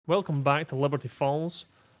Welcome back to Liberty Falls.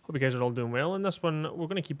 Hope you guys are all doing well. In this one, we're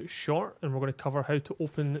going to keep it short and we're going to cover how to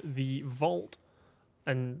open the vault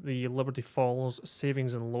in the Liberty Falls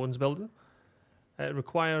Savings and Loans building. It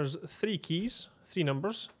requires 3 keys, 3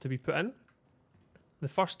 numbers to be put in. The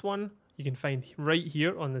first one you can find right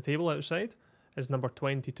here on the table outside is number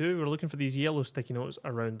 22. We're looking for these yellow sticky notes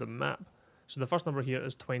around the map. So the first number here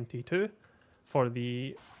is 22. For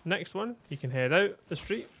the next one, you can head out the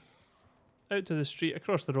street, out to the street,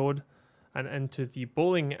 across the road, and into the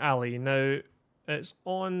bowling alley. Now, it's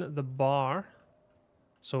on the bar.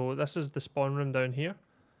 So this is the spawn room down here.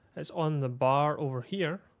 It's on the bar over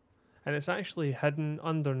here, and it's actually hidden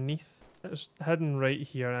underneath. It's hidden right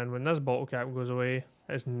here, and when this bottle cap goes away,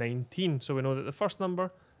 it's 19. So we know that the first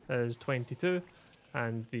number is 22,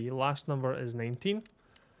 and the last number is 19.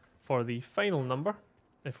 For the final number,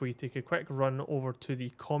 if we take a quick run over to the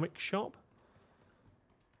comic shop,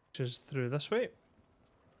 which is through this way,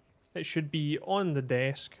 it should be on the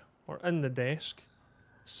desk or in the desk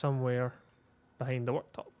somewhere behind the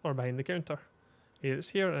worktop or behind the counter. Here it's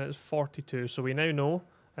here and it's 42, so we now know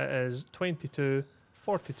it is 22,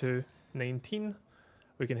 42, 19.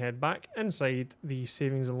 We can head back inside the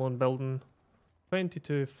savings and loan building.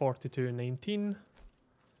 22, 42, 19.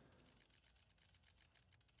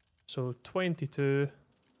 So 22,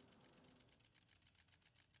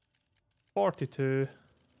 42,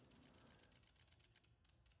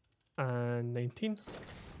 and 19.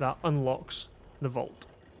 That unlocks the vault,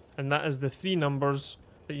 and that is the 3 numbers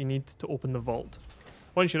that you need to open the vault.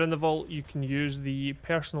 Once you're in the vault, you can use the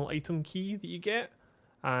personal item key that you get,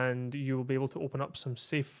 and you will be able to open up some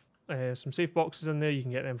safe boxes in there. You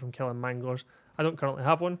can get them from killing manglers. I don't currently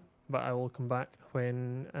have one, but I will come back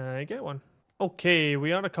when I get one. Okay,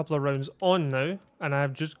 we are a couple of rounds on now, and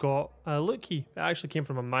I've just got a loot key. It actually came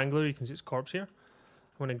from a mangler. You can see its corpse here.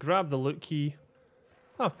 I'm going to grab the loot key.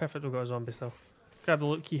 Oh, perfect, we've got a zombie still. Grab the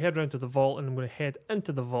loot key, head round to the vault, and I'm going to head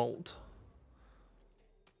into the vault.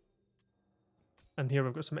 And here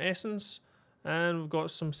we've got some essence, and we've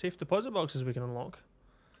got some safe deposit boxes we can unlock.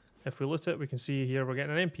 If we loot it, we can see here we're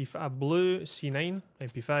getting a blue C9,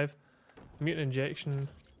 MP5, mutant injection,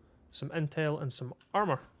 some intel, and some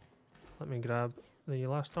armor. Let me grab the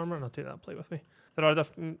last armor, and I'll take that plate with me. There are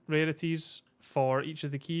different rarities for each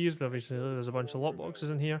of the keys. Obviously, there's a bunch of lot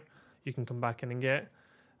boxes in here you can come back in and get.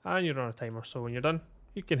 And you're on a timer, so when you're done,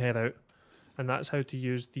 you can head out. And that's how to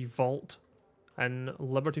use the vault in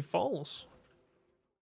Liberty Falls.